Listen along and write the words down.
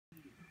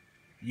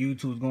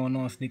YouTube's going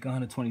on? Sneaker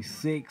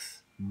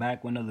 126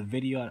 back with another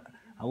video.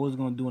 I was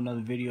gonna do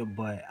another video,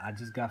 but I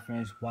just got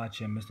finished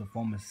watching Mr.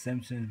 Foreman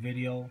Simpson's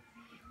video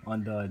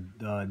on the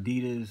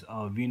Adidas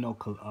Vino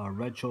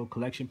Retro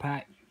Collection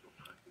Pack.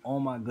 Oh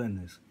my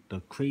goodness, the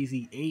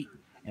Crazy 8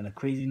 and the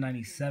Crazy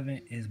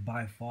 97 is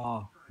by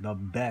far the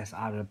best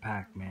out of the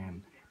pack,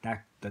 man.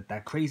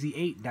 That Crazy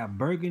 8, that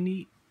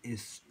burgundy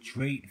is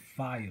straight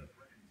fire.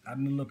 I've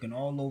been looking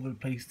all over the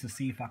place to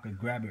see if I could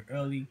grab it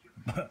early,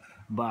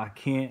 but I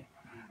can't.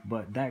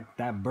 But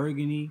that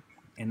burgundy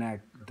and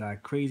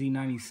that Crazy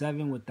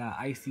 97 with that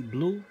icy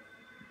blue,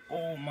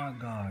 oh my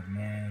god,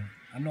 man.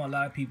 I know a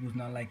lot of people's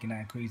not liking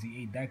that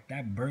Crazy 8.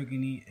 That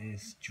burgundy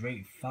is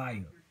straight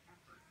fire.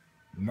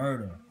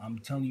 Murder. I'm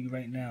telling you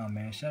right now,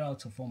 man. Shout out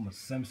to former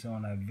Simpson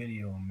on that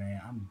video,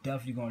 man. I'm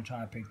definitely gonna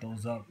try to pick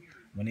those up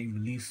when they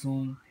release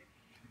soon.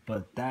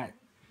 But that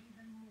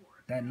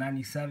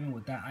 97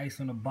 with that ice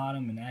on the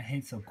bottom and that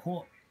hints of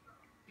cork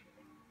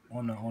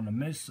on the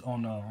miss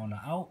on the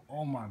out.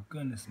 Oh my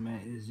goodness,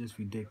 man. It's just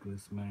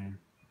ridiculous, man.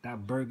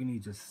 That burgundy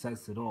just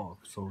sets it off.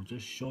 So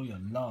just show your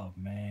love,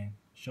 man.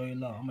 Show your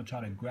love. I'm gonna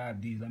try to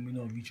grab these. Let me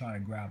know if you're trying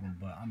to grab them,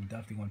 but I'm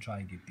definitely gonna try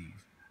to get these.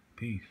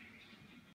 Peace.